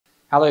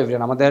Hello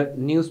everyone, আমাদের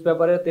news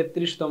পেপারের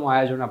 ৩৩তম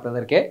আয়োজনে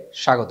আপনাদেরকে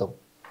স্বাগত।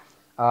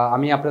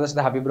 আমি আপনাদের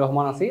সাথে হাবিবুর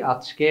রহমান আছি।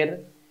 আজকের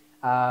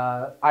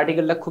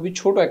আর্টিকেলটা খুবই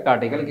ছোট একটা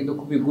আর্টিকেল, কিন্তু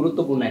খুবই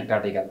গুরুত্বপূর্ণ একটা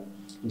আর্টিকেল।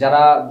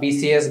 যারা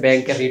বিসিএস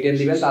ব্যাংকের রিটেন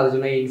দিবেন তাদের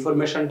জন্য এই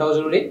ইনফরমেশনটাও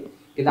জরুরি,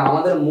 কিন্তু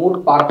আমাদের মূল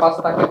পারপাস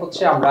থাকে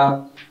হচ্ছে আমরা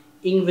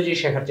ইংরেজি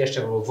শেখার চেষ্টা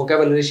করবো,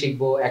 ভোকাবুলারি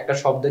শিখবো, একটা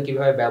শব্দ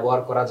কিভাবে ব্যবহার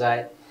করা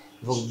যায়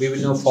এবং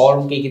বিভিন্ন ফর্ম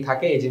কি কি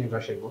থাকে এই জিনিসটা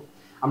শিখবো।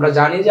 আমরা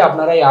জানি যে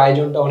আপনারা এই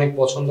আয়োজনটা অনেক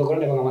পছন্দ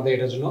করেন এবং আমাদের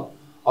এটার জন্য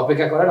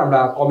অপেক্ষা করেন, আমরা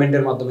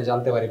কমেন্টের মাধ্যমে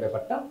জানতে পারি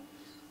ব্যাপারটা।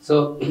 সো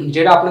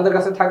যেটা আপনাদের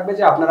কাছে থাকবে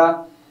যে আপনারা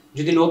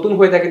যদি নতুন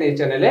হয়ে থাকেন এই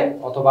চ্যানেলে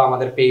অথবা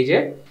আমাদের পেজে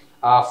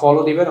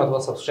ফলো দিবেন অথবা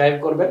সাবস্ক্রাইব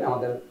করবেন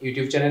আমাদের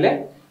ইউটিউব চ্যানেলে,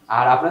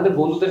 আর আপনাদের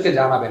বন্ধুদেরকে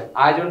জানাবেন।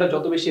 আয়োজনটা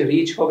যত বেশি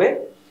রিচ হবে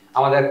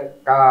আমাদের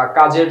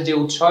কাজের যে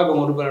উৎসাহ এবং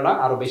অনুপ্রেরণা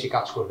আরো বেশি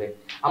কাজ করবে।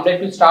 আমরা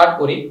একটু স্টার্ট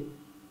করি,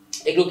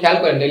 একটু খেয়াল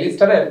করেন ডেইলি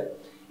স্টারের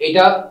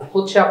এটা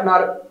হচ্ছে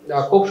আপনার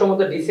খুব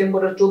সম্ভবত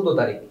ডিসেম্বরের 14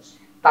 তারিখ।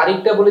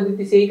 তারিখটা বলে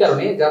দিতেছি এই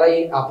কারণে যারা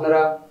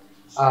আপনারা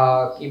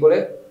কি বলে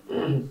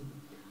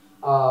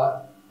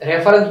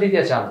রেফারেন্স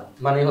দিতে চান,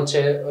 মানে হচ্ছে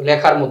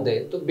লেখার মধ্যে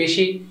তো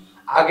বেশি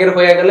আগের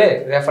হয়ে গেলে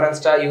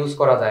রেফারেন্সটা ইউজ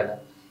করা যায় না।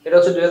 এটা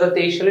হচ্ছে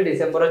 2023 সালে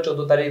ডিসেম্বরের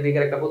 14 তারিখ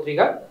দিকের একটা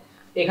পত্রিকা।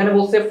 এখানে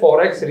বলছে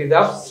ফরেক্স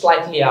রিজার্ভ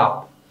স্লাইটলি আপ।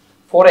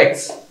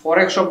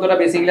 ফরেক্স শব্দটা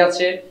বেসিক্যালি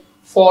আছে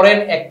ফরেন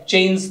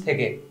এক্সচেঞ্জ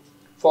থেকে।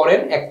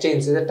 ফরেন এক্সচেঞ্জ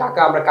যে টাকা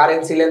আমরা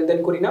কারেন্সি লেনদেন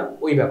করি না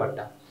ওই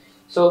ব্যাপারটা।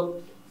 সো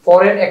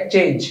ফরেন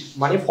এক্সচেঞ্জ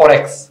মানে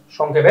ফরেক্স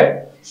সংক্ষেপে।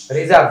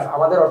 রিজার্ভ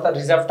আমাদের অর্থাৎ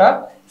রিজার্ভটা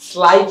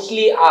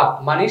স্লাইটলি আপ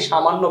মানে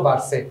সামান্য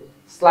বাড়ছে।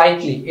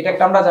 স্লাইটলি এটা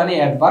একটা আমরা জানি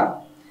অ্যাডভার্ব,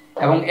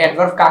 এবং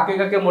অ্যাডভার্ব কাকে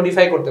কাকে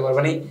মডিফাই করতে পারে,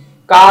 মানে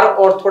কার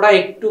অর্থটা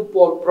একটু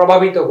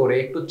প্রভাবিত করে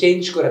একটু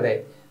চেঞ্জ করে দেয়,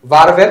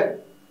 ভার্বের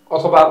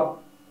অথবা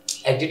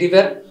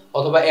অ্যাডজেক্টিভের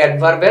অথবা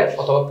অ্যাডভার্বের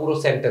অথবা পুরো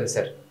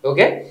সেন্টেন্সের।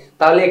 ওকে,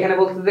 তাহলে এখানে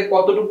বলতে যে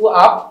কতটুকু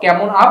আপ,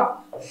 কেমন আপ,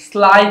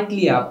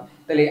 স্লাইটলি আপ।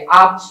 তাহলে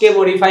আপকে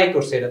মডিফাই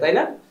করছে এটা, তাই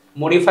না?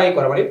 মডিফাই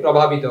করা মানে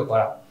প্রভাবিত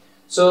করা।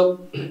 সো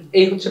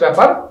এই হচ্ছে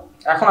ব্যাপার।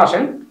 এখন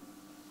আসেন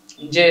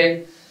যে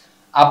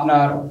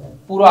আপনার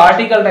পুরো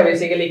আর্টিকেলটা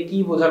বেসিক্যালি কি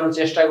বোঝানোর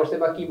চেষ্টা করছে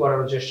বা কি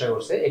পড়ানোর চেষ্টা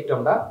করছে একটু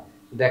আমরা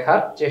দেখার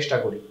চেষ্টা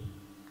করি।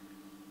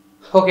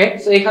 ওকে,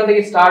 সো এখান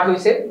থেকে স্টার্ট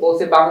হইছে,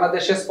 বলছে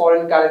বাংলাদেশের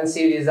foreign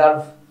currency reserve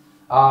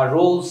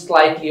rose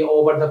slightly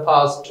over the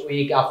past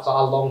week after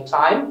a long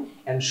time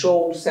and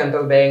showed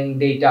central bank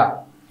data.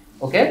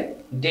 Okay,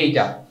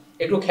 data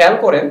একটু খেয়াল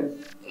করেন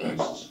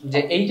যে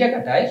এই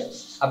জায়গাটায়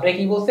আপনি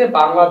কি বলছে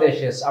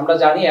বাংলাদেশে। আমরা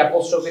জানি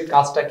অ্যাপোস্ট্রফির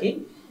কাজটা কি,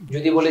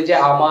 যদি বলি যে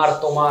আমার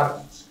তোমার,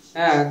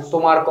 হ্যাঁ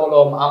তোমার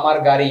কলম আমার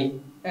গাড়ি,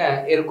 হ্যাঁ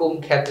এরকম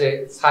ক্ষেত্রে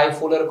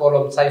সাইফুলের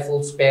কলম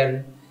সাইফুলস পেন।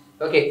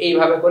 ওকে,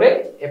 এইভাবে করে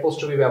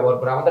অ্যাপোস্ট্রফি ব্যবহার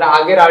করে। আমাদের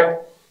আগের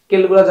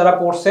আর্টিকেলগুলো যারা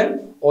পড়ছেন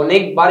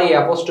অনেকবার এই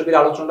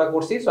অ্যাপোস্ট্রফির আলোচনা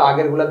করছি, সো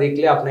আগেরগুলো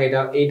দেখলে আপনি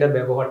এইটার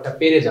ব্যবহারটা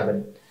পেরে যাবেন।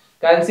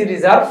 কারেন্সি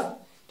রিজার্ভ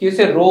কি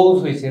হচ্ছে, রোজ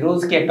হইছে। রোজ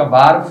কি একটা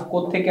ভার্ব,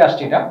 কোথা থেকে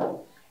আসছে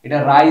এটা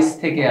রাইজ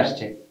থেকে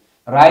আসছে।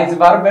 রাইজ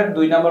ভার্বের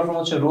 2 নাম্বার ফর্ম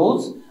হচ্ছে রোজ,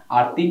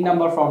 আর 3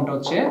 নাম্বার ফর্মটা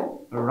হচ্ছে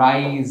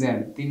রাইজেন।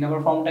 3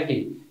 নাম্বার ফর্মটা কি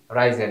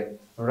রাইজেন।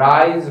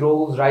 রাইজ,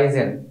 রোজ,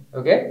 রাইজেন।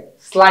 ওকে,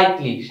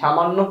 স্লাইটলি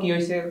সামান্য কি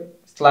হইছে,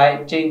 স্লাইট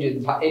চেঞ্জ।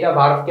 এটা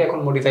ভার্বকে এখন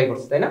মডিফাই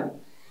করছে, তাই না?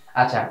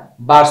 আচ্ছা,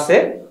 বাড়ছে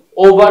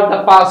over the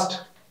past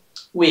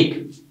week.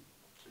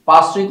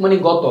 Past week মানে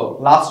গত,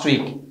 লাস্ট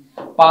উইক।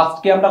 পাস্ট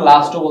কে আমরা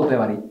লাস্টও বলতে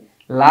পারি।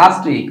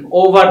 Last week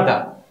over the,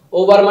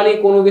 over মানে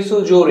কোনো কিছু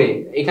জোরে।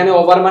 এখানে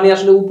ওভার মানে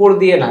আসলে উপর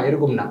দিয়ে না,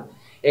 এরকম না।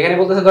 এখানে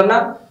বলতেছে ধর না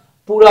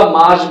পুরা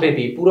মাস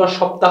ব্যাপী, পুরা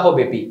সপ্তাহ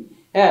ব্যাপী,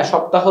 হ্যাঁ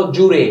সপ্তাহ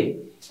জুড়ে,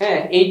 হ্যাঁ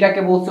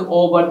এইটাকে বলছে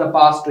ওভার দা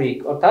পাস্ট উইক,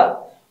 অর্থাৎ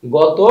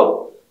গত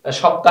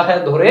সপ্তাহে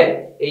ধরে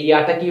এই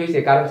ইয়াটা কি হয়েছে,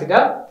 কারেন্সিটা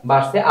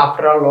বাড়ছে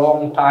আফটার আ লং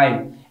টাইম,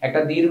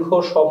 একটা দীর্ঘ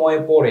সময়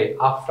পরে।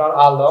 আফটার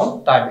আ লং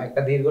টাইম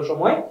একটা দীর্ঘ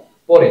সময়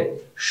পরে।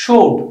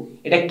 শোড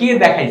এটা কে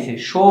দেখাইছে,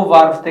 শো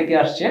ভার্ব থেকে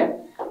আসছে,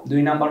 2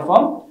 নাম্বার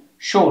ফর্ম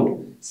শোড।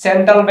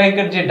 সেন্ট্রাল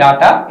ব্যাংকের যে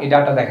ডাটা, এই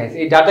ডাটা দেখাইছে।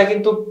 এই ডাটা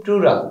কিন্তু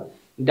প্লুরাল,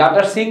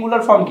 ডাটার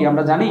সিঙ্গুলার ফর্ম কি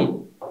আমরা জানি,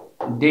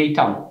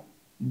 ডেটাম।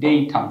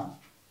 ডেটাম,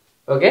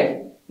 ওকে,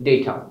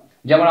 ডেটাম।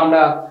 যেমন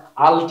আমরা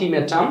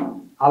আলটিমেটাম,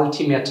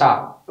 আলটিমেটা,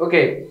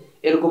 ওকে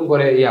এরকম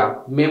করে ইয়া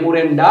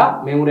মেমোরেন্ডা,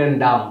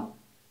 মেমোরেন্ডাম।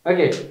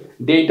 ওকে,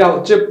 ডেটা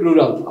হচ্ছে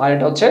প্লুরাল আর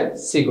এটা হচ্ছে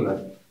সিঙ্গুলার।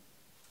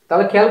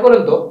 তাহলে খেয়াল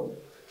করেন তো,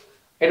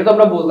 এটা তো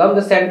আমরা বললাম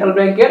যে সেন্ট্রাল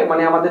ব্যাংকের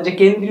মানে আমাদের যে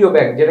কেন্দ্রীয়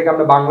ব্যাংক, যেটাকে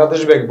আমরা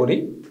বাংলাদেশ ব্যাংক বলি,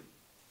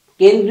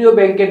 কেন্দ্রীয়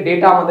ব্যাংকের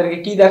ডেটা আমাদেরকে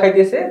কি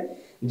দেখাইতেছে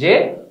যে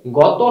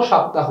গত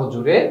সপ্তাহ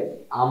জুড়ে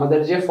আমাদের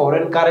যে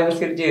ফরেন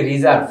কারেন্সির যে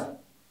রিজার্ভ,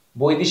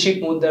 বৈদেশিক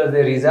মুদ্রার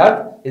যে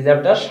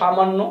রিজার্ভটা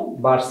সামান্য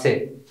বাড়ছে।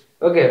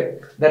 ওকে,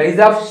 দ্য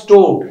রিজার্ভ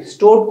স্টোর্ড।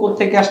 স্টোর্ড কোথা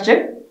থেকে আসছে,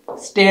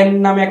 স্ট্যান্ড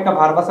নামে একটা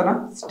ভার্ব আছে না,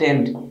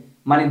 স্ট্যান্ড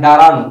মানে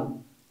দাঁড়ানো।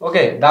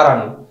 ওকে,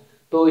 দাঁড়ানো।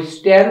 তো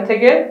স্ট্যান্ড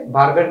থেকে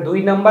ভার্বের 2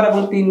 নাম্বার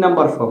এবং 3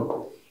 নাম্বার ফর্ম,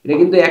 এটা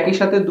কিন্তু একই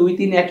সাথে 2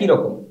 3 একই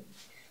রকম।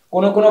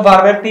 কোন কোন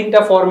ভার্বের 3টা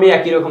ফর্মে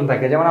একই রকম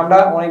থাকে, যেমন আমরা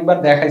অনেকবার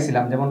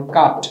দেখাইছিলাম, যেমন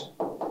কাট,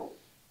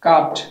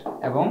 কাট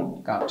এবং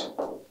কাট,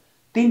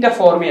 3টা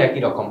ফর্মে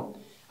একই রকম।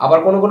 আবার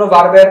কোন কোন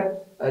ভার্বের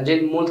যে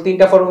মূল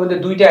 3টা ফর্মের মধ্যে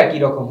 2টা একই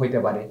রকম হইতে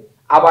পারে,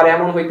 আবার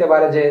এমন হইতে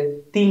পারে যে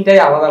 3টাই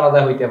আলাদা আলাদা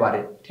হইতে পারে।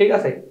 ঠিক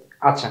আছে,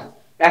 আচ্ছা,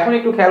 এখন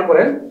একটু খেয়াল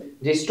করেন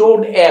যে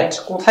স্টোরড এট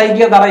কোথায়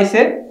গিয়ে দাঁড়াইছে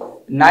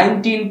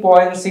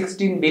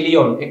 19.16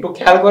 বিলিয়ন। একটু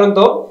খেয়াল করেন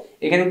তো,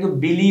 এখানে কিন্তু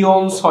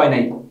বিলিয়নস হয়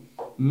নাই,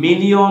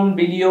 মিলিয়ন,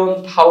 বিলিয়ন,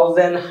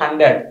 থাউজেন্ড,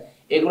 হান্ড্রেড,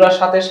 এগুলোর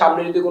সাথে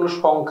সামনে যদি কোনো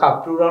সংখ্যা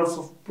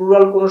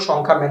প্লুরাল কোনো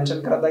সংখ্যা মেনশন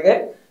করা থাকে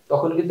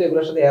তখন কিন্তু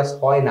এগুলোর সাথে এস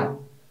হয় না।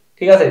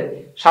 ঠিক আছে,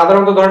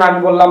 সাধারণত ধরেন আমি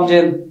বললাম যে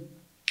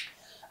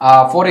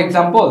ফর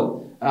এক্সাম্পল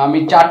আমি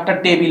 4টা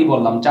টেবিল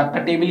বললাম, 4টা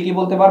টেবিল কি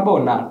বলতে পারবো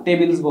না,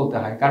 টেবিলস বলতে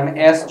হয়, কারণ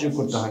এস যোগ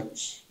করতে হয়।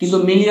 কিন্তু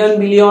মিলিয়ন,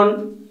 বিলিয়ন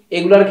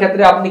এগুলোর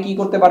ক্ষেত্রে আপনি কি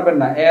করতে পারবেন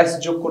না, এস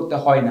যোগ করতে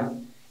হয় না।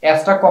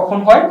 এসটা কখন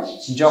হয়,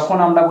 যখন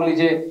আমরা বলি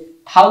যে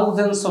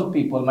থাউজেন্ডস অফ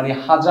পিপল মানে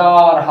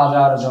হাজার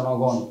হাজার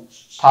জনগণ,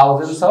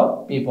 থাউজেন্ডস অফ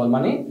পিপল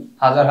মানে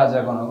হাজার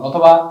হাজার জনগণ,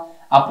 অথবা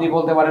আপনি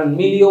বলতে পারেন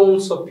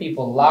millions of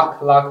people lakh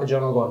lakh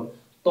জনগণ,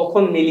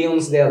 তখন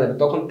মিলিয়নস দেয়া যাবে,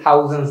 তখন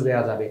থাউজেন্ডস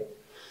দেয়া যাবে।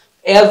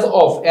 as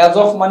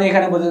of মানে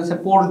এখানে বোঝা যাচ্ছে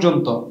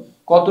পর্যন্ত,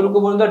 কতটুকু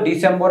পর্যন্ত,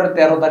 ডিসেম্বরের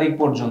 13 তারিখ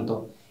পর্যন্ত।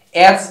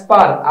 as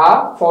per a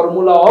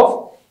formula of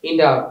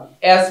India,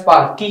 as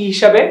per কি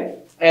হিসাবে,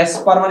 as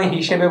per মানে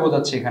হিসেবে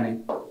বোঝাচ্ছে, এখানে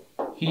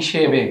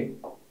হিসেবে,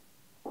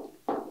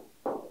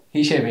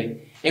 হিসেবে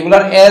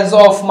এগুলার as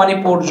of মানে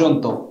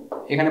পর্যন্ত,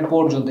 এখানে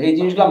পর্যন্ত, এই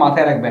জিনিসগুলো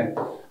মাথায় রাখবেন।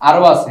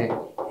 আরো আছে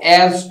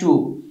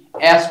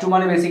as to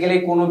মানে বেসিক্যালি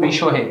কোনো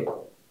বিষয়ে,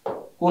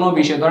 কোনো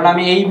বিষয়, ধরেন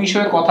আমি এই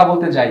বিষয়ে কথা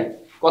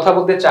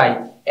বলতে চাই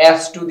as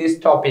to this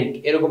topic,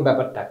 এরকম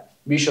ব্যাপারটা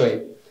বিষয়ে।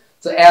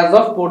 তো as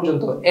of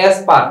পর্যন্ত, as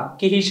per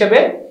কি হিসেবে,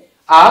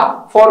 a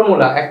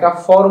ফর্মুলা, একটা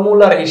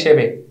ফর্মুলার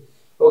হিসেবে।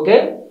 ওকে,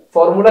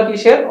 ফর্মুলা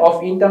কিসের, অফ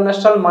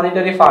ইন্টারন্যাশনাল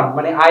মনিটারি ফান্ড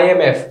মানে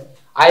আইএমএফ।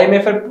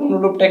 আইএমএফ এর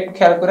পূর্ণরূপটা একটু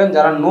খেয়াল করেন,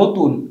 যারা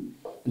নতুন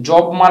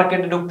জব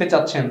মার্কেটে ঢুকতে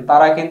চাচ্ছেন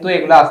তারা কিন্তু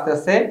এগুলো আস্তে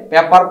আস্তে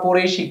পেপার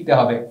পড়েই শিখতে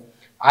হবে।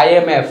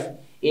 আইএমএফ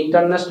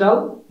ইন্টারন্যাশনাল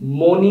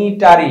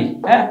মনিটারি,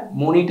 হ্যাঁ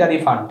monetary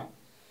fund,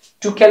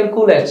 to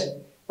calculate,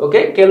 okay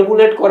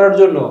calculate করার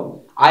জন্য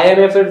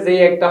আইএমএফ এর যে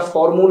একটা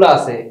ফর্মুলা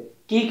আছে,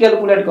 কি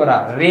ক্যালকুলেট করা,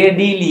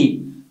 রেডিলি,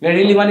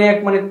 রেডিলি মানে এক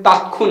মানে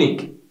তাৎক্ষণিক,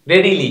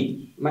 রেডিলি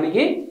মানে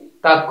কি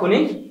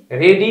তাৎক্ষণিক,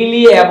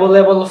 readily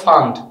available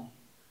fund,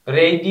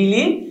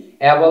 readily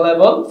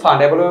available fund,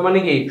 available মানে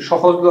কি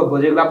সহজলভ্য,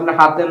 যেগুলো আপনার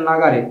হাতের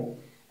নাগারে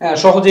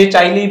সহজেই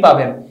চাইলেই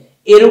পাবেন,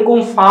 এরকম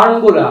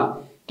ফান্ডগুলা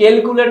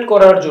ক্যালকুলেট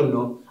করার জন্য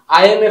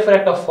আইএমএফ এর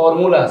একটা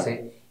ফর্মুলা আছে।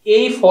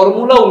 এই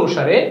ফর্মুলা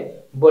অনুসারে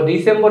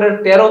ডিসেম্বরের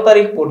 13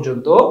 তারিখ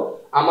পর্যন্ত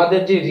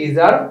আমাদের যে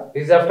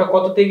রিজার্ভটা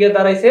কত থেকে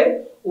দাঁড়াইছে,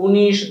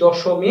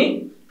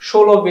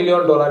 19.16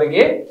 বিলিয়ন ডলারে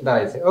গিয়ে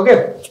দাঁড়াইছে। ওকে,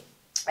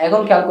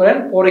 এখন খেয়াল করেন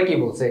পরে কি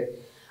বলছে,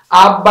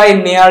 up by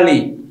nearly,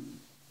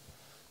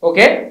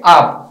 okay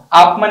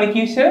up মানে কি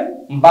হচ্ছে,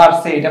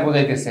 বাড়ছে, এটা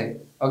বোঝাইতেছে।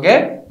 ওকে,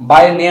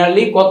 বাই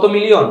নিয়ারলি কত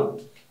মিলিয়ন,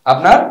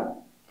 আপনার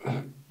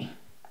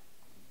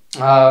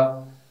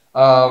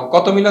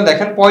কত মিলিয়ন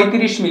দেখেন,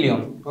 35 মিলিয়ন।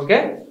 ওকে,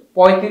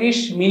 35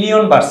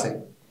 মিলিয়ন বাড়ছে,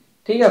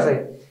 ঠিক আছে,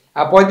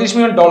 35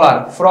 মিলিয়ন ডলার,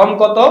 ফ্রম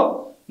কত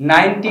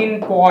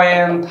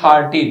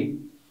 19.13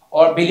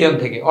 বিলিয়ন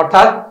থেকে,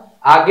 অর্থাৎ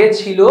আগে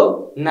ছিল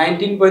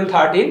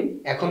 19.13,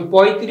 এখন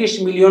 35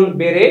 মিলিয়ন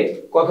বেড়ে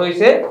কত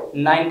হয়েছে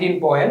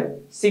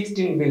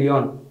 19.16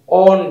 বিলিয়ন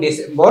অন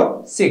ডিসেম্বর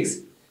 6।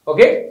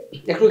 ওকে,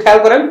 একটু খেয়াল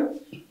করেন,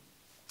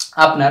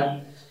 আপনার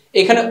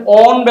এখানে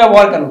অন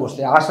ব্যবহার কেন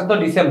করছে, আসলে তো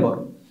ডিসেম্বর,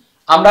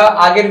 আমরা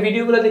আগের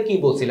ভিডিওগুলোতে কি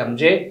বলছিলাম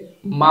যে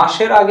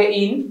মাসের আগে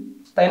ইন,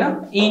 তাই না,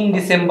 ইন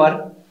ডিসেম্বর,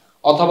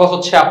 অথবা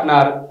হচ্ছে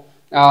আপনার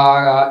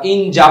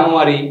ইন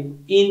জানুয়ারি,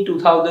 ইন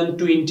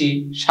 2020,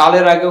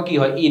 সালের আগেও কি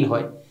হয়, ইন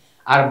হয়।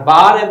 আর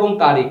বার এবং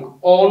তারিখ,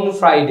 অন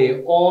ফ্রাইডে,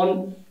 অন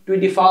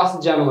 21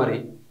 জানুয়ারি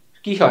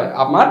কি হয়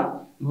আমার,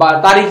 বা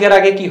তারিখের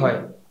আগে কি হয়,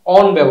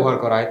 অন ব্যবহার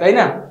করা হয়, তাই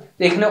না।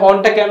 এখানে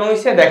অনটা কেন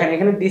হয়েছে দেখেন,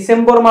 এখানে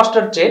ডিসেম্বর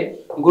মাসটার চেয়ে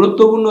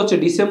গুরুত্বপূর্ণ হচ্ছে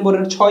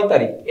ডিসেম্বরের 6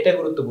 তারিখ, এটা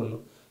গুরুত্বপূর্ণ,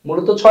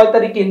 মূলত 6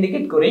 তারিখকে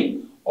ইন্ডিকেট করেই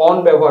অন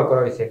ব্যবহার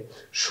করা হয়েছে।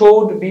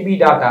 শোড বিবি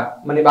ডাটা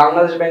মানে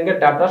বাংলাদেশ ব্যাংকের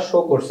ডাটা শো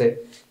করছে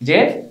যে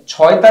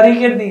 6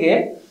 তারিখের দিকে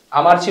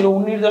আমার ছিল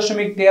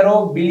 19.13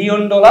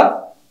 বিলিয়ন ডলার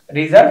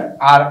রিজার্ভ,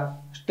 আর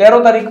 13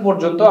 তারিখ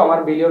পর্যন্ত আমার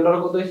বিলিয়ন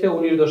ডলার কত হয়েছে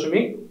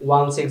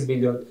 19.16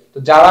 বিলিয়ন। তো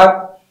যারা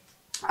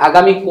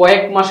আগামী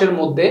কয়েক মাসের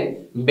মধ্যে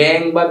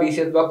ব্যাংক বা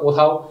বিসিএস বা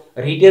কোথাও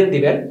রিটেন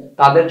দিবেন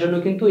তাদের জন্য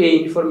কিন্তু এই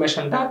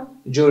ইনফরমেশনটা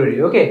জরুরি।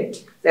 ওকে,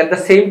 এট দ্য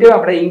সেম টাইম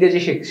আমরা ইংরেজি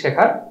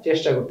শেখার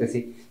চেষ্টা করতেছি।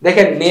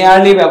 দেখেন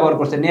নিয়ারলি ব্যবহার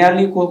করছে,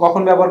 নিয়ারলি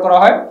কখন ব্যবহার করা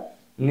হয়,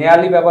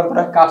 নিয়ারলি ব্যবহার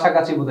করা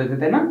কাছাকাছি বোঝাইতে,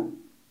 তাই না,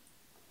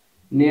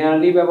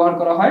 নিয়ারলি ব্যবহার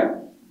করা হয়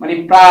মানে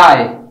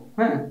প্রায়,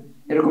 হ্যাঁ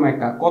এরকম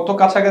একটা, কত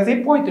কাছাকাছি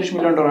 35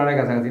 মিলিয়ন ডলারের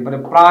কাছাকাছি, মানে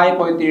প্রায়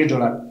 35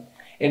 ডলার।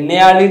 এর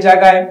নিয়ারলি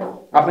জায়গায়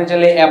আপনি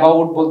চাইলে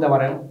অ্যাবাউট বলতে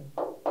পারেন,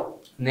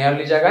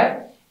 নিয়ারলি জায়গায়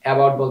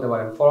অ্যাবাউট বলতে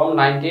পারেন, from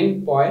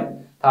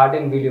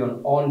 19.13 billion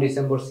on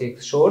December 6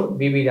 showed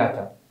Bibi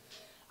data.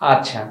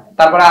 আচ্ছা,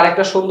 তারপরে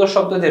আরেকটা সুন্দর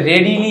শব্দ যে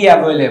রেডিলি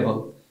অ্যাভেলেবল,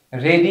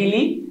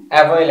 রেডিলি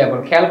অ্যাভেলেবল,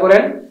 খেয়াল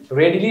করেন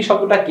রেডিলি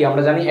শব্দটা কি,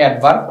 আমরা জানি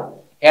অ্যাডভার্ব,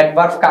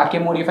 অ্যাডভার্ব কাকে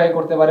মডিফাই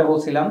করতে পারে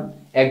বলছিলাম,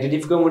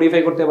 অ্যাডজেক্টিভকে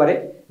মডিফাই করতে পারে,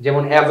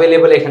 যেমন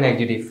অ্যাভেলেবল এখানে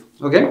অ্যাডজেক্টিভ।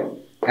 ওকে,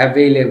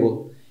 অ্যাভেলেবল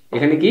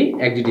এখানে কি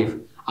অ্যাডজেক্টিভ,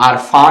 আর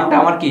ফান্ড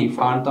আমার কি,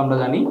 ফান্ড তো আমরা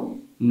জানি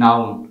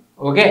নাউন।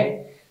 ওকে,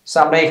 সো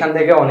আমরা এখান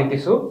থেকে অনেক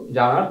কিছু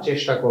জানার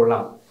চেষ্টা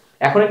করলাম।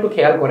 এখন একটু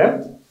খেয়াল করেন,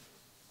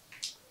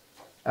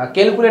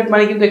 ক্যালকুলেট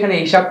মানে কিন্তু এখানে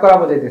হিসাব করা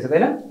বোঝাইতেছে,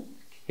 তাই না?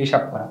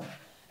 হিসাব করা।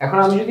 এখন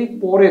আমি যদি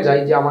পরে যাই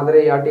যে আমাদের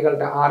এই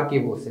আর্টিকেলটা আর কি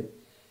বলছে,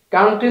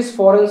 countries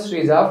foreign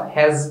reserve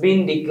has been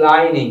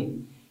declining.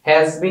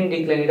 Has been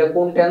declining এটা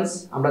কোন টেন্স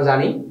আমরা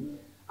জানি,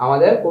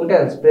 আমাদের কোন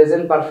tense?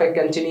 Present perfect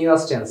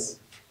continuous tense.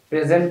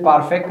 Present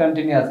perfect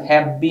continuous,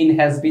 have been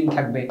has been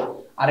থাকবে,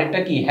 আরেকটা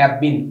কি হ্যাভ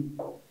বিন।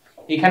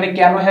 এখানে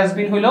কেন হ্যাজ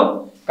বিন হইলো?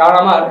 কারণ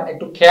আমার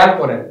একটু খেয়াল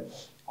করেন,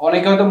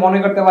 অনেকে হয়তো মনে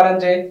করতে পারেন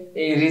যে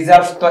এই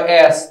রিজার্ভস তো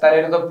এস, তাহলে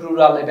এটা তো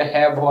প্লুরাল, এটা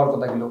হ্যাভ হওয়ার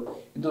কথা ছিল,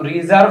 কিন্তু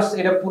রিজার্ভস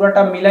এটা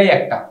পুরোটা মিলাই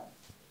একটা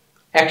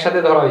একসাথে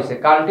ধরা হয়েছে।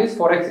 কান্ট্রিজ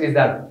ফরেক্স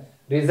রিজার্ভ,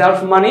 রিজার্ভ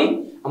মানে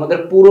আমাদের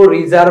পুরো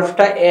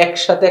রিজার্ভটা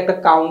একসাথে একটা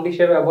কাউন্ট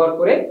হিসেবে ব্যবহার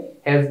করে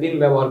হ্যাজ বিন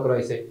ব্যবহার করা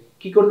হয়েছে।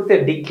 কি করতেছে?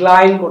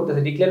 ডিক্লাইন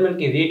করতেছে। ডিক্লাইন মানে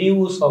কি?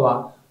 রিডিউস হওয়া,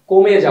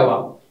 কমে যাওয়া,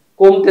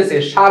 কমতেছে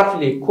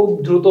শার্পলি, খুব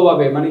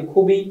দ্রুতভাবে, মানে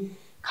খুবই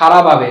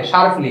খারাপভাবে,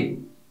 শার্পলি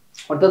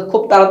অর্থাৎ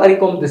খুব তাড়াতাড়ি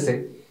কমতেছে।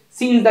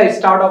 Since the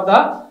start of the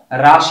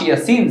Russia,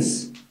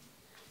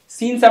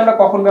 since আমরা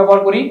কখন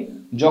ব্যবহার করি?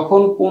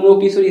 যখন কোনো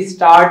কিছুর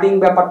স্টার্টিং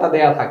ব্যাপারটা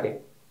দেয়া থাকে।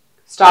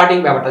 স্টার্টিং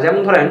ব্যাপারটা,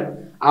 যেমন ধরেন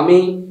আমি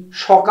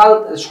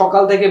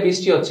সকাল থেকে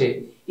বৃষ্টি হচ্ছে,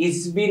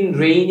 it's been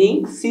raining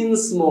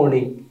since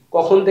morning.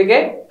 কখন থেকে?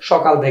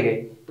 সকাল থেকে।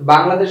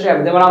 বাংলাদেশে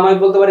যেমন আমি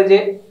বলতে পারি যে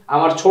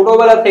আমার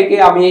ছোটবেলা থেকে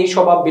আমি এই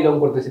স্বভাব বিলং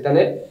করতেছি,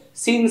 তাহলে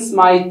সিন্স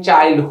মাই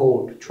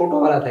চাইল্ডহুড,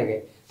 ছোটবেলা থেকে।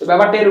 তো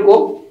ব্যাপারটা এরকম,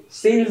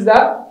 সিন্স দ্য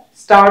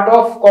স্টার্ট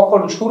অফ,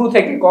 কখন? শুরু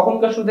থেকে।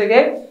 কখনকার শুরু থেকে?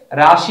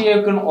 Russia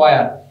Ukraine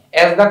war,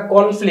 as the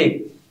conflict,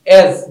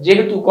 as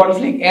যেহেতু,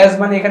 কনফ্লিক্ট অ্যাজ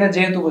মানে এখানে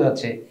যেহেতু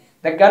বোঝাচ্ছে,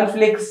 the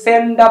conflict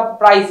send up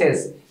prices,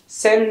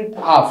 send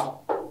up,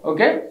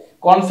 ওকে।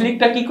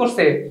 কনফ্লিক্টটা কি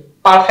করছে?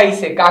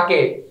 পাঠাইছে,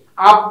 কাকে?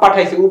 আপ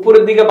পাঠাইছে,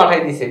 উপরের দিকে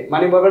পাঠাই দিছে,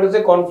 মানে ব্যাপারটা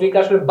হচ্ছে কনফ্লিক্ট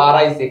আসলে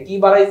বাড়াইছে। কি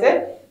বাড়াইছে?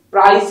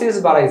 প্রাইসেস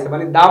বাড়াইছে,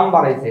 মানে দাম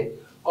বাড়াইছে।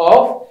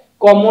 অফ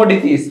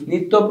কমোডিটিস,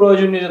 নিত্য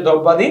প্রয়োজনীয়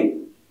দ্রব্যাদি,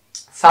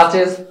 সাচ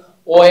এস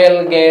অয়েল,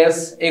 গ্যাস,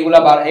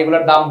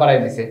 এগুলার দাম বাড়াই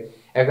দিছে।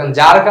 এখন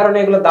যার কারণে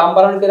এগুলো দাম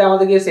বাড়ানোর কারণে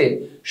আমাদের গেছে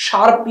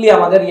শার্পলি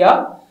আমাদের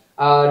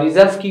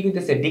রিজার্ভ কি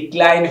হইতেছে?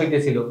 ডিক্লাইন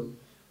হইতেছিল,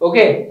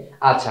 ওকে।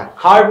 আচ্ছা,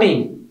 হার্টিং,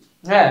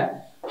 হ্যাঁ,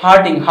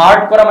 হার্টিং,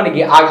 হার্ট করা মানে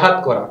কি? আঘাত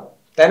করা,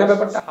 তাই না?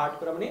 ব্যাপারটা হার্ট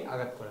করা মানে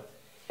আঘাত করা।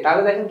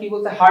 তাহলে দেখেন কি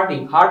বলতে? হার্টিং,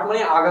 হার্ট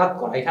মানে আঘাত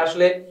করা। এটা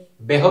আসলে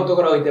ব্যাহত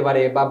করা হইতে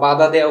পারে বা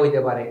বাধা দেওয়া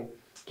হইতে পারে।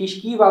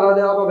 কি বাধা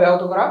দেওয়া বা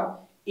ব্যাহত করা?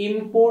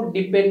 Import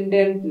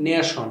dependent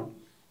nation,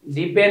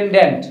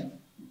 dependent,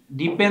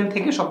 depend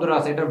থেকে শব্দটা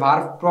আছে, এটার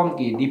ভার্ব ফ্রম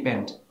কি?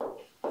 ডিপেন্ড।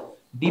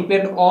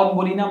 ডিপেন্ড অন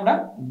বলি না আমরা,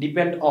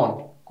 ডিপেন্ড অন,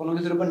 কোনো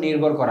কিছুর উপর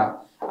নির্ভর করা।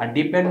 আর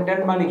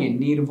ডিপেন্ডেন্ট মানে কি?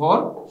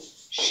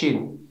 নির্ভরশীল,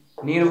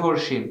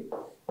 নির্ভরশীল।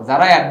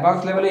 যারা অ্যাডভান্স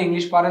লেভেলে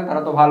ইংলিশ পারেন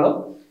তারা তো ভালো,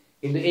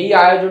 কিন্তু এই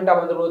আয়োজনটা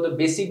আমাদের মূলত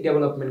বেসিক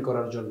ডেভেলপমেন্ট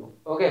করার জন্য,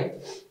 ওকে।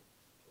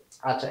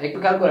 আচ্ছা, একটু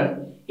খেয়াল করেন,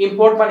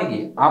 ইম্পোর্ট মানে কি?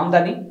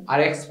 আমদানি, আর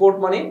এক্সপোর্ট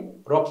মানে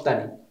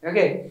রপ্তানি,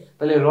 ওকে।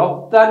 তাহলে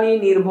রপ্তানি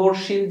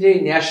নির্ভরশীল যে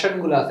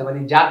নেশনগুলো আছে, মানে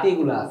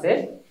জাতিগুলো আছে,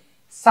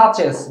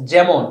 সাচেস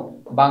যেমন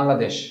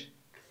বাংলাদেশ,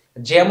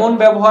 যেমন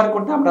ব্যবহার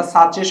করতে আমরা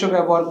সাচেসও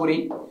ব্যবহার করি,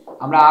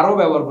 আমরা আরো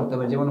ব্যবহার করতে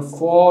পারি, যেমন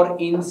ফর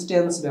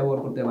ইনস্ট্যান্স ব্যবহার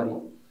করতে পারি,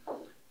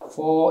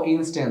 ফর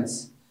ইনস্ট্যান্স।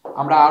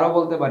 আমরা আরো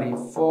বলতে পারি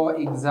ফর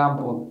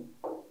এক্সাম্পল,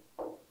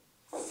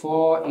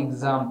 ফর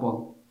এক্সাম্পল,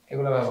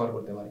 এগুলো ব্যবহার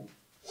করতে পারি,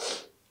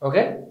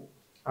 ওকে।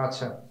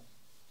 আচ্ছা,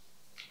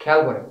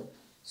 খেয়াল করেন।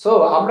 সো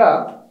আমরা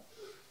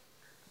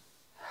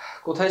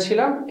কোথায়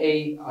ছিলাম?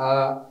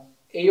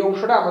 এই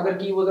অংশটা আমাদের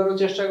কি বোঝানোর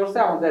চেষ্টা করছে?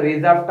 আমাদের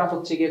রিজার্ভটা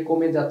হচ্ছে গিয়ে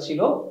কমে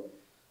যাচ্ছিল,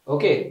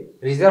 ওকে।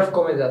 রিজার্ভ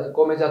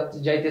কমে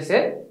যাইতেছে,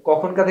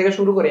 কখনকার থেকে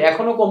শুরু করে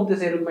এখনো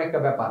কমতেছে, এরকম একটা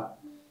ব্যাপার,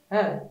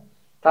 হ্যাঁ।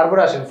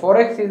 তারপরে আসেন,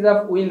 ফরেক্স reserve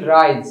will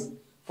rise.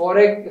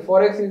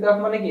 Forex reserve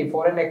মানে কি?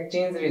 ফরেন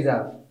এক্সচেঞ্জ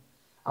রিজার্ভ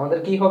আমাদের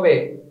কি হবে?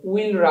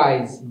 উইল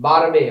রাইজ,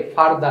 বাড়বে,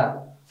 ফার্দার,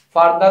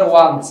 ফার্দার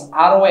ওয়ান্স,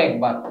 আরো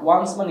একবার।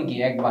 ওয়ান্স মানে কি?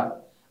 একবার।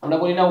 আমরা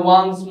বলি না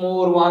ওয়ান্স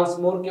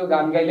মোর, কেউ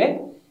গান গাইলে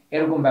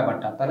এরকম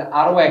ব্যাপারটা। তাহলে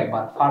আরো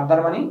একবার, ফার্দার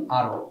মানে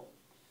আরো,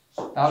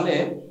 তাহলে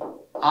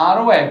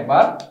আরো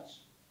একবার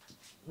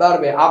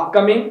বাড়বে।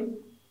 আপকামিং,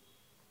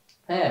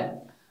 হ্যাঁ,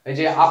 এই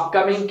যে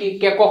আপকামিং কি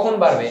কখন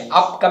বাড়বে?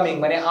 আপকামিং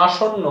মানে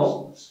আসন্ন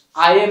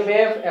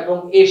আইএমএফ এবং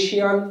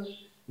এশিয়ান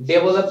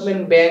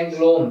ডেভেলপমেন্ট ব্যাংক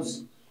লোনস,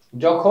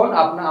 যখন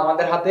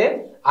আমাদের হাতে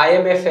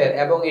আইএমএফ এর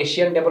এবং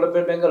এশিয়ান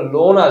ডেভেলপমেন্ট ব্যাংকের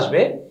লোন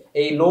আসবে,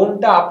 এই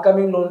লোনটা,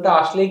 আপকামিং লোনটা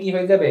আসলেই কি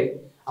হয়ে যাবে?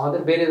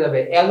 আমাদের বেড়ে যাবে।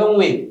 অ্যালং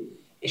উইথ,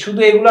 শুধু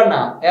এগুলা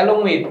না, অ্যালং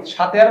উইথ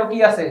সাথে আরো কি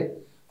আছে?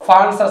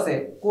 ফান্ডস আছে।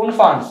 কোন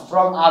ফান্ডস?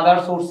 ফ্রম আদার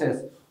সোর্সেস,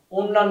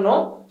 অন্যান্য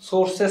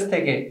সোর্সেস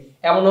থেকে।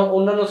 এমন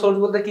অন্যান্য সোর্স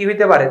বলতে কি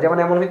হইতে পারে? যেমন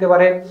এমন হইতে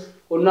পারে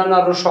অন্যান্য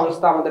আরো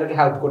সংস্থা আমাদেরকে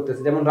হেল্প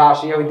করতেছে, যেমন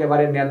রাশিয়া হইতে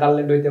পারে,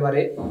 নেদারল্যান্ড হইতে পারে,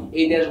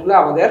 এই দেশগুলো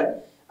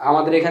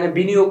আমাদের এখানে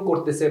বিনিয়োগ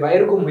করতেছে, বা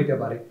এরকম হইতে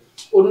পারে।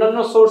 অন্যান্য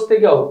সোর্স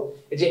থেকেও,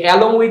 এই যে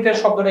অ্যালং উইথ এর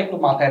শব্দটা একটু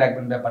মাথায়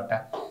রাখবেন ব্যাপারটা।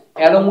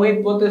 অ্যালং উইথ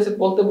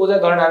বলতে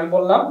বোঝায়, ধরেন আমি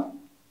বললাম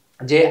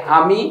যে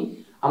আমি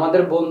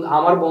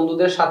আমার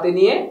বন্ধুদের সাথে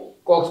নিয়ে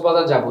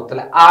কক্সবাজার যাব,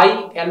 তাহলে I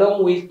along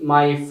with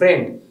my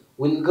friend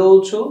will go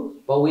to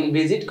বা will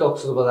visit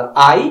Cox's Bazar.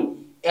 I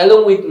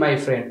along with my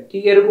friend,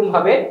 ঠিক এরকম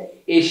ভাবে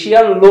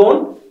Asian loan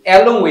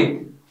along with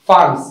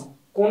funds,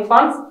 কোন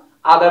ফান্ডস,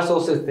 আদার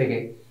সোর্সেস থেকে,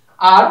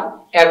 আর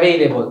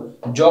অ্যাভেইলেবল,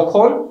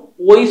 যখন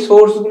ওই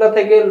সোর্সগুলো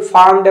থেকে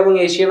ফান্ড এবং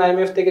এশিয়ান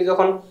আইএমএফ থেকে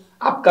যখন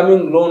আপকামিং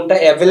লোনটা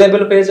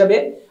অ্যাভেলেবল হয়ে যাবে,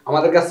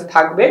 আমাদের কাছে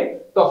থাকবে,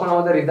 তখন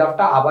আমাদের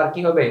রিজার্ভটা আবার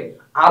কি হবে,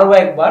 আরো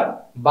একবার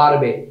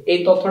বাড়বে। এই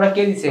তথ্যটা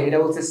কে দিছে, এটা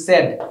বলছে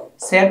সেড।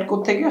 সেড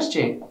কোথা থেকে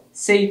আসছে,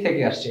 সেই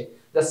থেকে আসছে,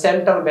 দ্য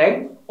সেন্ট্রাল ব্যাংক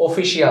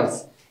অফিসিয়ালস।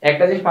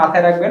 একটা জিনিস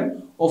মাথায় রাখবেন,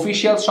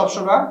 অফিসিয়ালস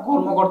সবসময়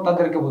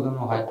কর্মকর্তাদেরকে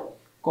বোঝানো হয়,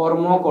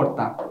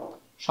 কর্মকর্তা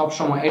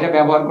সবসময়, এটা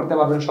ব্যবহার করতে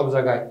পারবেন সব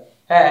জায়গায়।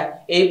 হ্যাঁ,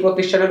 এই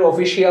প্রতিষ্ঠানের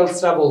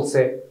অফিসিয়ালসরা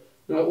বলছে,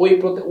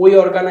 ওই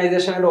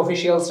অর্গানাইজেশনের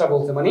অফিসিয়ালসরা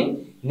বলছে, মানে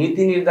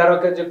নীতি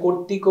নির্ধারকের যে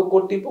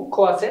কর্তৃপক্ষ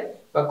আছে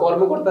বা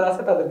কর্মকর্তা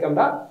আছে, তাদেরকে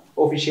আমরা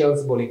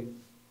অফিসিয়ালস বলি।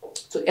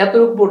 তো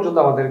এতটুকু পর্যন্ত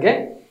আমাদেরকে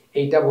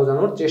এইটা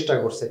বোঝানোর চেষ্টা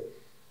করছে।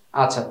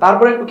 আচ্ছা,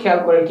 তারপরে একটু খেয়াল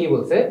করেন কি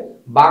বলছে,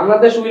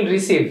 Bangladesh will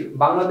receive,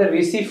 Bangladesh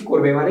receive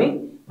করবে, মানে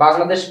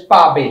বাংলাদেশ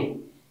পাবে,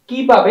 কি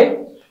পাবে,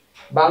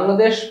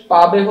 বাংলাদেশ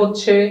পাবে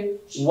হচ্ছে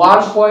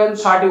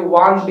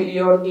 1.31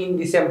 বিলিয়ন ইন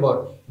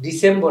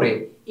ডিসেম্বরে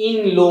ইন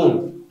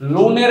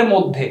লোনের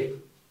মধ্যে।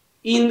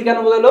 ইন কেন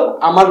বোঝালো,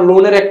 আমার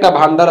লোনের একটা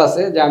ভান্ডার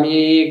আছে, যে আমি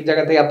এই এক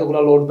জায়গা থেকে এতগুলো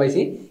লোন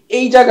পাইছি,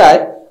 এই জায়গায়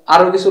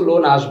আরো কিছু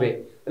লোন আসবে,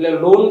 তাহলে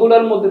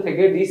লোনগুলোর মধ্যে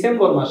থেকে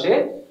ডিসেম্বর মাসে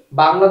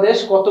বাংলাদেশ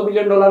কত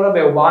বিলিয়ন ডলার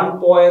পাবে,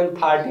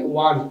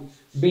 1.31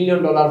 বিলিয়ন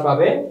ডলার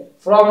পাবে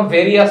ফ্রম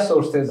ভেরিয়াস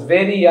সোর্সেস।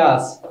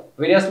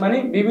 ভেরিয়াস মানে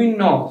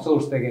বিভিন্ন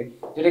সোর্স থেকে,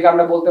 যেটাকে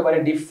আমরা বলতে পারি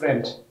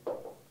ডিফারেন্ট,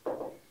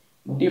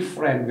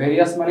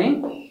 ভেরিয়াস মানে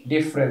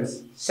ডিফারেন্স,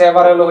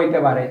 সেভারাল হইতে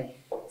পারে,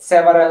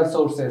 সেভারাল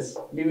সোর্সেস,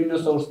 বিভিন্ন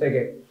সোর্স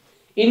থেকে,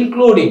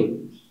 ইনক্লুডিং,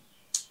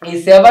 এই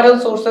সেভারাল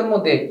সোর্সের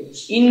মধ্যে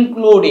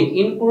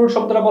ইনক্লুড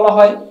শব্দটা বলা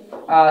হয়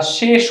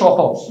সে সহ,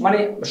 মানে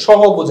সহ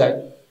বোঝায়,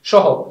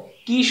 সহ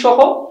কি সহ,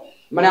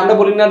 মানে আমরা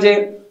বলি না যে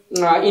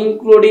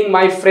including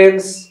my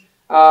friends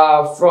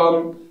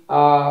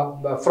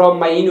from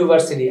my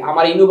university,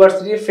 আমার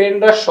ইউনিভার্সিটির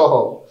ফ্রেন্ডরা সহ,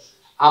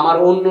 আমার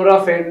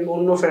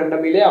অন্য ফ্রেন্ডরা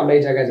মিলে আমরা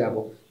এই জায়গায় যাব,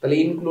 তাহলে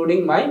including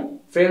my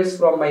friends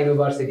from my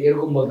university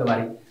এরকম বলতে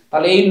পারি।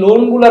 তাহলে এই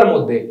লোনগুলোর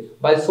মধ্যে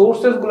বা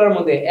সোর্সেস গুলোর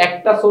মধ্যে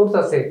একটা সোর্স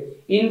আছে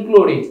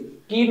ইনক্লুডিং,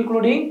 কি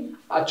including,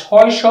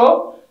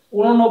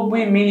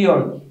 689 million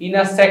in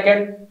a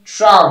second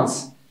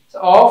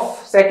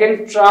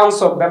trans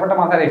of, ব্যাপারটা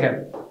মাথায় রেখেন,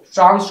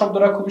 ট্রান্স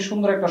শব্দটা খুবই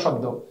সুন্দর একটা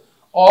শব্দ,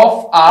 of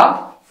a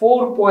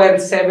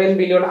 4.7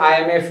 billion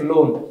IMF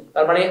loan.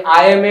 তার মানে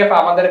আইএমএফ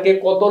আমাদেরকে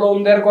কত লোন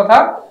দেওয়ার কথা,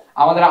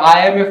 আমাদের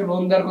আইএমএফ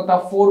লোন দেওয়ার কথা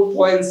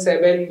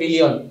 4.7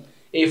 বিলিয়ন।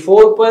 এই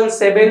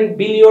 4.7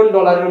 বিলিয়ন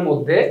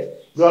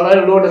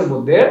ডলারের লোনের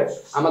মধ্যে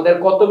আমাদের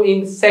কত ইন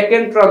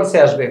সেকেন্ড ট্রান্সে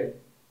আসবে,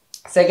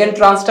 সেকেন্ড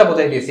ট্রান্সটা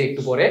বোঝাই দিয়েছি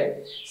একটু পরে,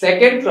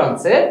 সেকেন্ড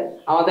ট্রান্সে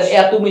আমাদের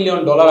এত মিলিয়ন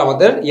ডলার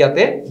আমাদের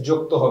ইয়াতে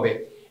যুক্ত হবে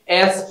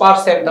as per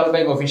central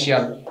bank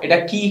official. এটা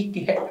কি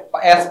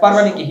অ্যাজ পার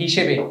মানে কি,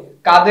 হিসেবে,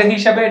 কাদের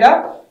হিসাবে, এটা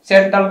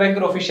সেন্ট্রাল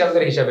ব্যাংকের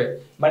অফিসিয়ালদের হিসাবে,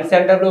 মানে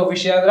সেন্ট্রাল ব্যাংক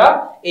অফিসিয়ালরা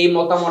এই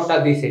মতামতটা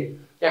দিয়েছে।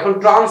 এখন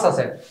ট্রান্স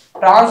আছে,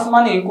 ট্রান্স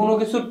মানে কোনো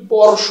কিছুর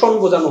পর্শন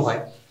বোঝানো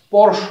হয়,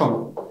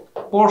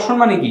 পর্শন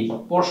মানে কি,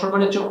 পর্শন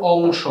মানে হচ্ছে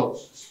অংশ,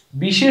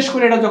 বিশেষ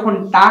করে এটা যখন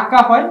টাকা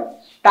হয়,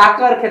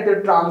 টাকার ক্ষেত্রে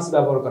ট্রান্স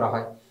ব্যবহার করা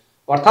হয়,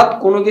 অর্থাৎ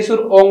কোনো কিছুর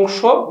অংশ,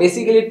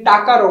 বেসিক্যালি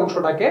টাকার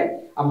অংশটাকে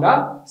আমরা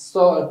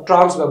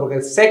ট্রান্স ব্যবহার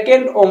করি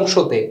সেকেন্ড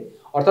অংশতে।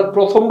 অর্থাৎ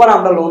প্রথমবার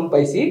আমরা লোন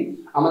পাইছি,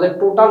 আমাদের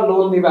টোটাল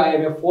লোন দিবে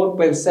আইএমএফ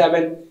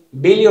 4.7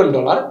 বিলিয়ন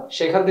ডলার,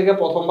 সেখান থেকে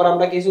প্রথমবার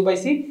আমরা কিছু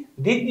পাইছি,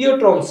 দ্বিতীয়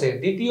ট্রান্সে,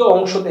 দ্বিতীয়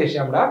অংশতে এসে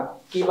আমরা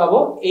কি পাবো,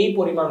 এই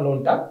পরিমাণ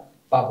লোনটা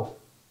পাবো।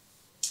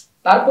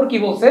 তারপর কি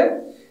বলছে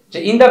যে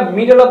in the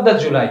middle of the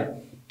July,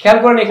 খেয়াল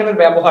করেন এখানের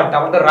ব্যবহারটা,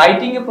 আমাদের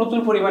রাইটিং এ প্রচুর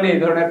পরিমাণে এই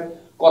ধরনের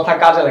কথা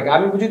কাজে লাগে।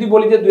 আমি যদি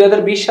বলি যে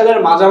 2020 সালের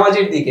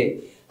মাঝামাঝির দিকে,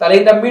 তাহলে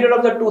in the middle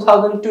of the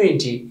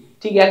 2020,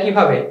 ঠিক একই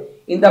ভাবে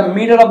in the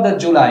middle of the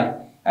July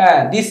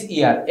this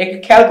ইয়ার,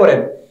 খেয়াল করেন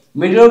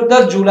মিডল অফ দা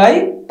জুলাই,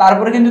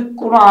 তারপরে কিন্তু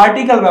কোনো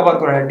আর্টিকেল ব্যবহার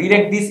করে না,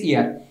 ডাইরেক্ট দিস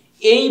ইয়ার,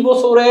 এই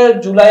বছরের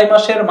জুলাই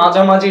মাসের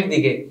মাঝামাঝির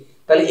দিকে।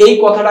 তাহলে এই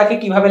কথাটাকে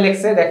কিভাবে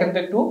লিখছে দেখেন তো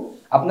একটু,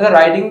 আপনাদের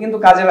রাইটিং কিন্তু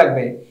কাজে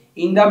লাগবে।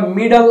 In the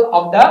middle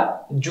of the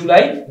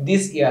July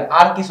this ইয়ার,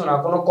 আর কিছু না,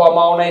 কোনো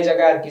কমাও নাই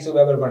জায়গায়, আর কিছু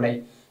ব্যবহার করে নাই,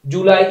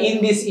 জুলাই ইন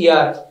দিস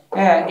ইয়ার,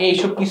 হ্যাঁ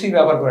এইসব কিছুই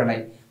ব্যবহার করে নাই।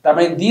 তার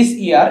মানে দিস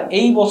ইয়ার,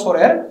 এই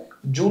বছরের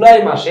জুলাই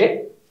মাসে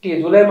কি,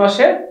 জুলাই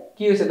মাসে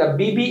কি হয়েছে, দা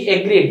বিবি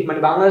এগ্রিড, মানে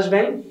বাংলাদেশ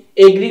ব্যাংক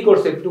এগ্রি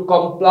করছে টু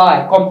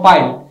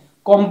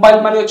কম্পাইল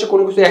মানে হচ্ছে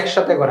কোনো কিছু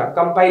একসাথে করা,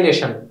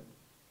 কম্পাইলেশন,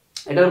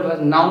 এটার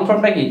নাউন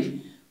ফর্মটা কি,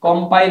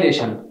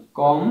 কম্পাইলেশন,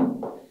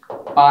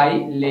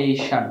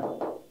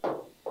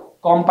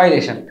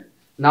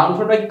 নাউন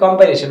ফর্মটা কি,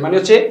 কম্পাইলেশন মানে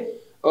হচ্ছে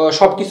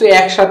সবকিছু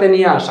একসাথে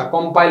নিয়ে আসা,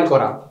 কম্পাইল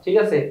করা, ঠিক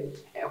আছে,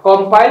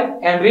 কম্পাইল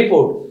এন্ড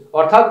রিপোর্ট।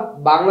 অর্থাৎ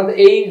বাংলাদেশ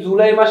এই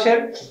জুলাই মাসের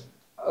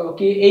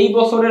কি, এই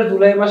বছরের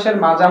জুলাই মাসের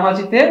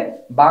মাঝামাঝিতে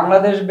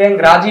বাংলাদেশ ব্যাংক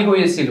রাজি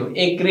হয়েছিল,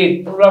 এগ্রিড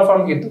প্লুরাল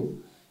ফর্ম কিন্তু,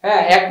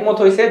 হ্যাঁ একমত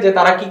হয়েছে যে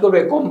তারা কি করবে,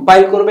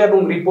 কম্পাইল করবে এবং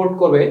রিপোর্ট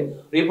করবে।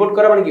 রিপোর্ট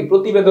করা মানে কি,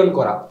 প্রতিবেদন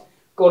করা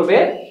করবে,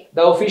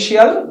 দ্য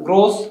অফিসিয়াল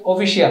গ্রোস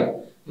অফিসিয়াল,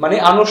 মানে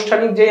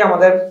আনুষ্ঠানিক যে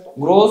আমাদের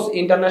গ্রোস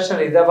ইন্টারন্যাশনাল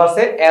রিজার্ভ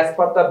আছে as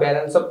per the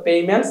balance of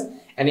payments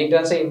and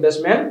international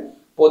investment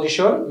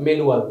position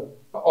manual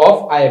of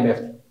IMF.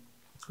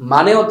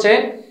 মানে হচ্ছে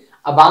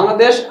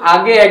বাংলাদেশ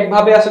আগে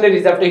একভাবে আসলে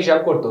রিজার্ভটা হিসাব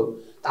করতো,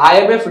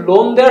 আইএমএফ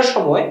লোন দেওয়ার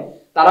সময়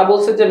তারা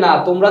বলছে যে না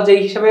তোমরা যে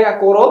হিসাবে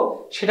করো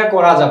সেটা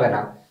করা যাবে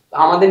না,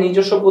 আমাদের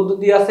নিজস্ব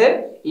পদ্ধতি আছে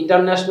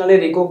ইন্টারন্যাশনালি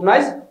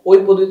রিকগনাইজ, ওই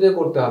পদ্ধতিতে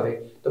করতে হবে।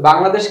 তো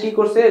বাংলাদেশ কি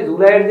করছে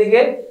জুলাইয়ের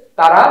দিকে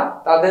তারা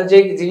তাদের যে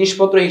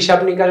জিনিসপত্র হিসাব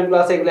নিকাশগুলো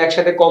আছে এগুলো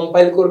একসাথে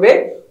কম্পাইল করবে,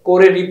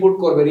 করে রিপোর্ট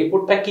করবে।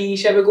 রিপোর্টটা কি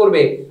হিসাবে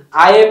করবে,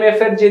 আইএমএফ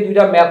এর যে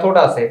দুইটা মেথড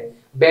আছে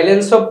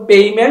ব্যালেন্স অফ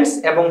পেমেন্টস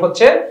এবং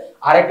হচ্ছে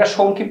আরেকটা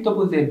সংক্ষিপ্ত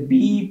পদ্ধতি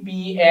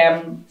BPM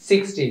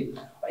 60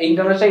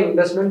 international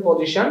investment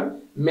position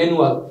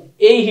manual,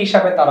 এই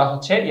হিসাবে তারা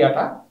হচ্ছে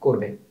ইয়াটা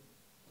করবে।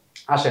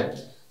 আসেন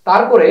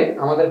তারপরে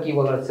আমাদের কি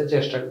বলার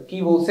চেষ্টা কি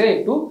বলছে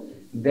একটু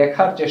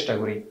দেখার চেষ্টা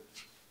করি।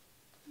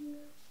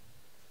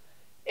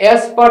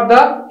 as per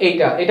the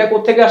এটা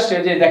কোত্থেকে আসছে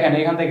যে দেখেন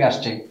এখান থেকে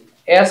আসছে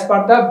as per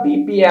the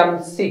BPM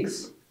 6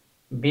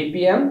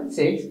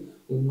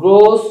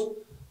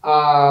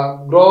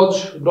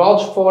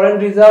 gross foreign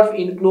reserve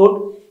include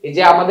এই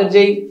যে আমাদের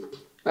যেই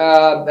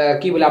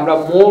কি বলে আমরা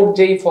মোট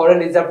যেই ফরেন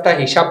রিজার্ভটা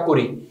হিসাব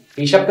করি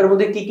হিসাবটার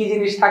মধ্যে কি কি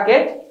জিনিস থাকে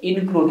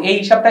ইনক্লুড, এই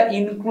হিসাবটা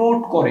ইনক্লুড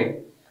করে।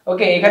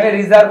 ওকে এখানে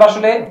রিজার্ভ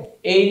আসলে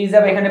এই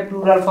রিজার্ভ এখানে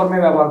প্লুরাল ফর্মে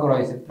ব্যবহার করা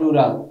হয়েছে,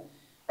 প্লুরাল,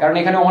 কারণ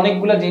এখানে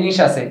অনেকগুলো জিনিস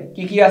আছে।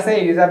 কি কি আছে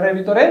এই রিজার্ভের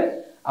ভিতরে,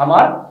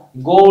 আমার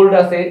গোল্ড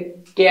আছে,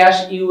 ক্যাশ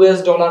ইউএস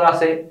ডলার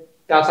আছে,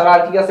 তাছাড়া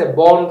আর কি আছে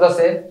বন্ডস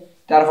আছে,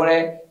 তারপরে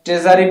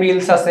ট্রেজারি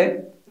বিলস আছে,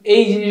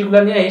 এই জিনিসগুলো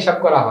নিয়ে হিসাব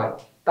করা হয়।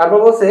 তারপর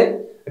বলছে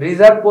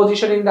reserve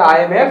position in the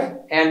IMF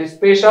and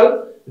special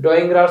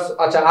drawing rights,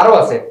 আচ্ছা আরো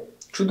আছে,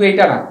 শুধু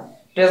এটা না,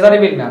 ট্রেজারি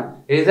বিল না,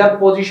 reserve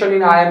position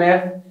in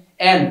IMF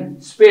and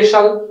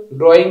special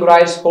drawing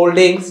rights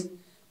holdings,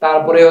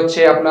 তারপরে হচ্ছে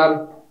আপনার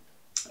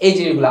এই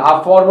জিনিসগুলো আ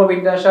form of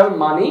international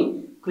money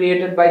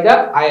created by the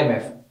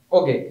IMF.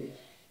 ওকে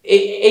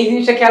এই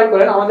জিনিসটা খেয়াল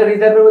করেন, আমাদের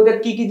রিজার্ভের মধ্যে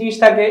কি কি জিনিস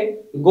থাকে,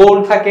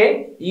 গোল্ড থাকে,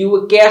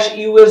 ক্যাশ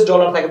ইউএস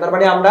ডলার থাকে, তার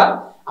মানে আমরা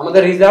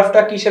আমাদের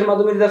রিজার্ভটা কিসের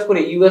মাধ্যমে রিজার্ভ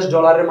করি, ইউএস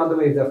ডলারের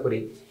মাধ্যমে রিজার্ভ করি।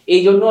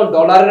 এই জন্য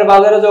ডলারের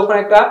বাজারে যখন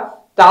একটা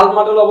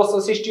টালমাটাল অবস্থা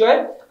সৃষ্টি হয়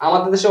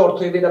আমাদের দেশে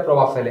অর্থনীতিতে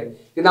প্রভাব ফেলে।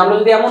 কিন্তু আমরা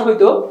যদি এমন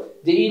হইতো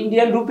যে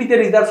ইন্ডিয়ান রুপিতে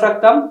রিজার্ভ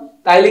রাখতাম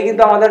তাইলে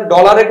কিন্তু আমাদের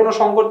ডলারে কোনো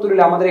সংকট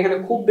তুললে আমাদের এখানে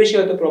খুব বেশি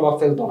হয়তো প্রভাব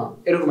ফেলতো না,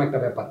 এরকম একটা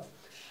ব্যাপার।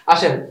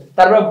 আসেন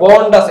তারপরে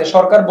বন্ড আছে,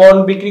 সরকার বন্ড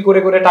বিক্রি করে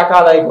করে টাকা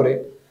আদায় করে।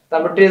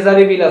 তারপর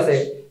ট্রেজারি বিল আছে,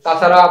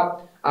 তাছাড়া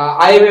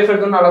আইএমএফ এর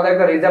জন্য আলাদা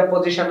একটা রিজার্ভ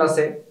পজিশন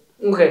আছে।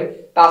 ওকে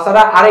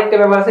তাছাড়া আরেকটা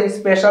ব্যাপার আছে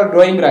স্পেশাল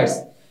ড্রয়িং রাইটস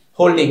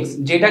হোল্ডিংস,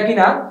 যেটা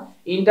কিনা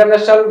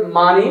international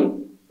money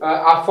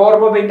a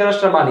form of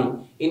international money,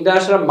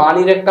 international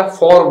মানির একটা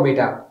ফর্ম,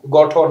 এটা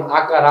গঠন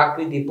আকার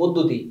আকৃতি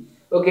পদ্ধতি।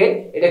 ওকে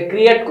এটা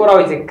ক্রিয়েট করা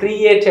হয়েছে,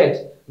 ক্রিয়েটেড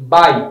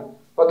বাই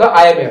কত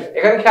আইএমএফ।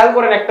 এখানে খেয়াল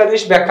করেন একটা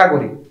জিনিস ব্যাখ্যা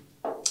করি,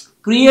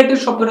 ক্রিয়েটেড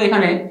শব্দটা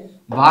এখানে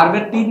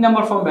ভার্বের 3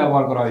 নাম্বার ফর্ম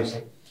ব্যবহার করা হয়েছে।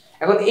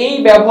 এখন এই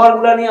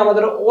ব্যবহারগুলো নিয়ে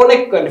আমাদের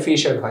অনেক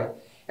কনফিউশন হয়।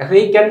 এখন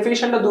এই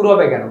কনফিউশনটা দূর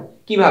হবে কেন,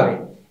 কিভাবে,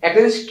 একটা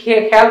জিনিস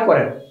খেয়াল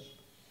করেন,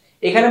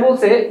 এখানে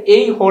বলছে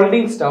এই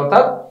হোল্ডিংসটা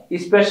অর্থাৎ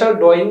স্পেশাল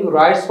ড্রয়িং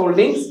রাইটস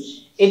হোল্ডিংস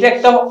এটা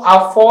একটা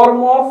ফর্ম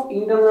অফ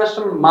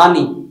ইন্টারন্যাশনাল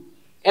মানি,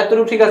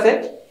 এতটুকু ঠিক আছে।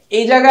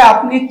 এই জায়গায়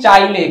আপনি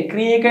চাইলে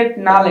ক্রিয়েটেড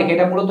না লিখে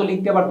এটা মূলত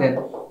লিখতে পারতেন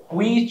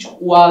হুইচ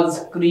ওয়াজ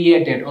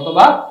ক্রিয়েটেড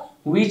অথবা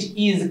হুইচ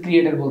ইজ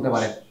ক্রিয়েটেড বলতে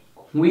পারেন,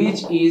 which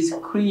is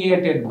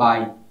created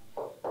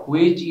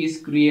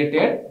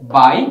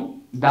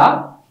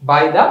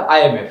by the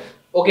IMF.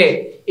 ওকে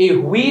এই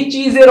হুইচ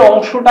ইজ এর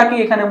অংশটাকে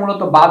এখানে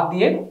মূলত বাদ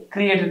দিয়ে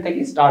ক্রিয়েটেড থেকে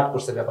স্টার্ট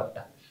করছে,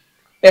 ব্যাপারটা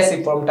প্যাসিভ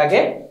ফর্মটাকে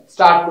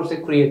স্টার্ট করছে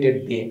ক্রিয়েটেড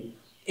দিয়ে।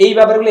 এই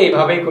ব্যাপারগুলো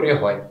এইভাবেই করে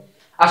হয়।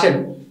 আসেন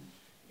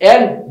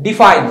এন্ড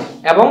ডিফাইন,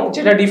 এবং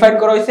যেটা ডিফাইন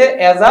করা হয়েছে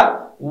as a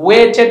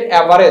weighted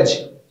average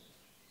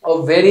of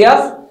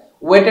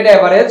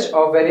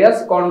various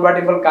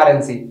convertible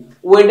currency.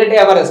 Weighted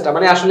অ্যাভারেজটা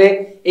মানে আসলে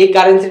এই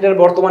কারেন্সিটার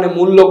বর্তমানে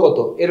মূল্য কত,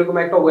 এরকম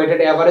একটা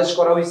ওয়েটেড অ্যাভারেজ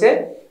করা হয়েছে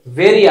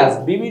ভেরিয়াস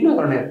বিভিন্ন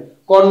ধরনের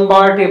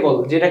কনভার্টেবল,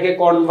 যেটাকে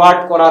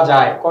কনভার্ট করা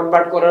যায়,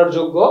 কনভার্ট করার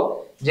যোগ্য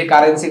যে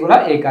কারেন্সিগুলো,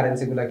 এই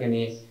কারেন্সিগুলোকে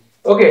নিয়ে।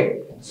 ওকে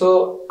সো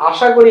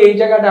আশা করি এই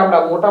জায়গাটা আমরা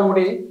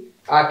মোটামুটি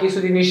কিছু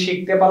জিনিস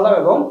শিখতে পারলাম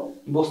এবং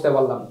বুঝতে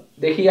পারলাম।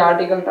 দেখি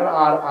আর্টিকেলটা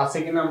আর আছে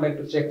কিনা আমরা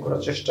একটু চেক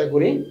করার চেষ্টা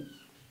করি।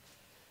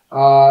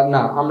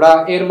 না, আমরা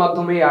এর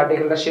মাধ্যমে এই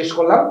আর্টিকেলটা শেষ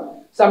করলাম।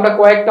 সো আমরা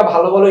কয়েকটা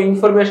ভালো ভালো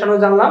ইনফরমেশনও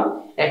জানলাম,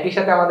 একই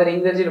সাথে আমাদের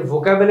ইংরেজির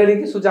ভোকাবুলারি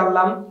কিছু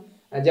জানলাম,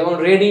 যেমন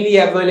রেডিলি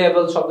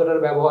অ্যাভেলেবল শব্দটার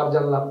ব্যবহার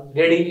জানলাম,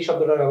 রেডিলি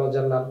শব্দটার ব্যবহার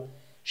জানলাম,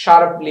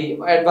 শার্পলি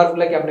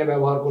অ্যাডভার্বগুলো কেমনে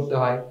ব্যবহার করতে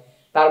হয়,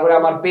 তারপরে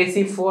আমার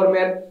প্যাসিভ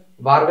ফর্মের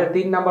ভার্বের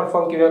 3 নাম্বার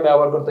ফর্ম কিভাবে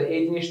ব্যবহার করতে হয়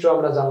এই জিনিসটাও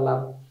আমরা জানলাম।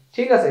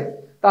 ঠিক আছে,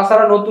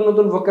 তাছাড়া নতুন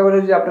নতুন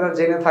ভোকাবুলারি যদি আপনারা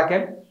জেনে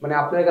থাকেন, মানে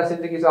আপনার কাছে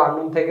যদি কিছু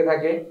আননোন থেকে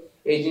থাকে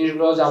এই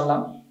জিনিসগুলো জানলাম।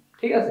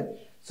 ঠিক আছে,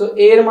 সো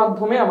এর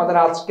মাধ্যমে আমাদের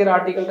আজকের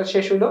আর্টিকেলটা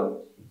শেষ হলো।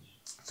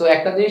 সো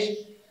একটা জিনিস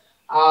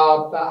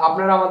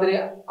আপনারা আমাদের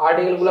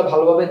আর্টিকেলগুলো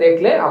ভালোভাবে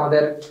দেখলে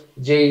আমাদের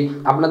যেই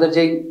আপনাদের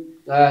যেই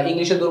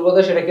ইংলিশে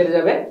দুর্বলতা সেটা কেটে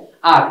যাবে।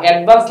 আর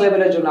অ্যাডভান্স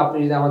লেভেলের জন্য আপনি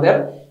যদি আমাদের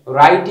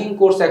রাইটিং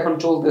কোর্স এখন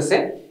চলতেছে,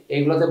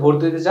 এইগুলোতে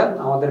ভর্তি হতে চান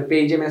আমাদের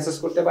পেজে মেসেজ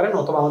করতে পারেন,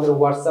 অথবা আমাদের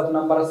হোয়াটসঅ্যাপ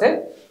নাম্বার আছে,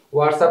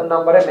 হোয়াটসঅ্যাপ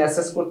নাম্বারে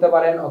মেসেজ করতে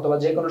পারেন, অথবা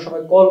যে কোনো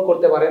সময় কল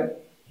করতে পারেন।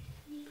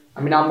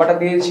 আমি নাম্বারটা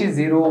দিয়েছি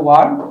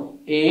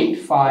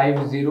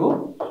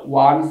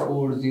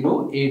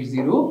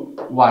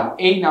 018501408001।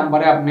 এই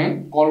নাম্বারে আপনি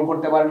কল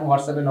করতে পারেন,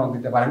 হোয়াটসঅ্যাপে নক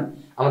দিতে পারেন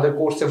আমাদের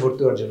কোর্সে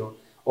ভর্তি হওয়ার জন্য।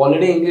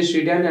 Already English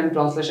written and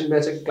translation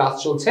ব্যাচে ক্লাস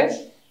চলছে,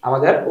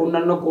 আমাদের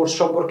অন্যান্য কোর্স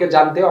সম্পর্কে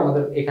জানতেও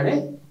আমাদের এখানে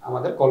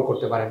কল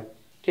করতে পারেন।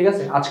 ঠিক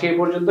আছে, আজকে এই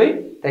পর্যন্তই।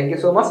 থ্যাংক ইউ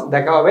সো মাচ,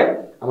 দেখা হবে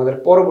আমাদের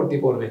পরবর্তী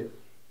পর্বে।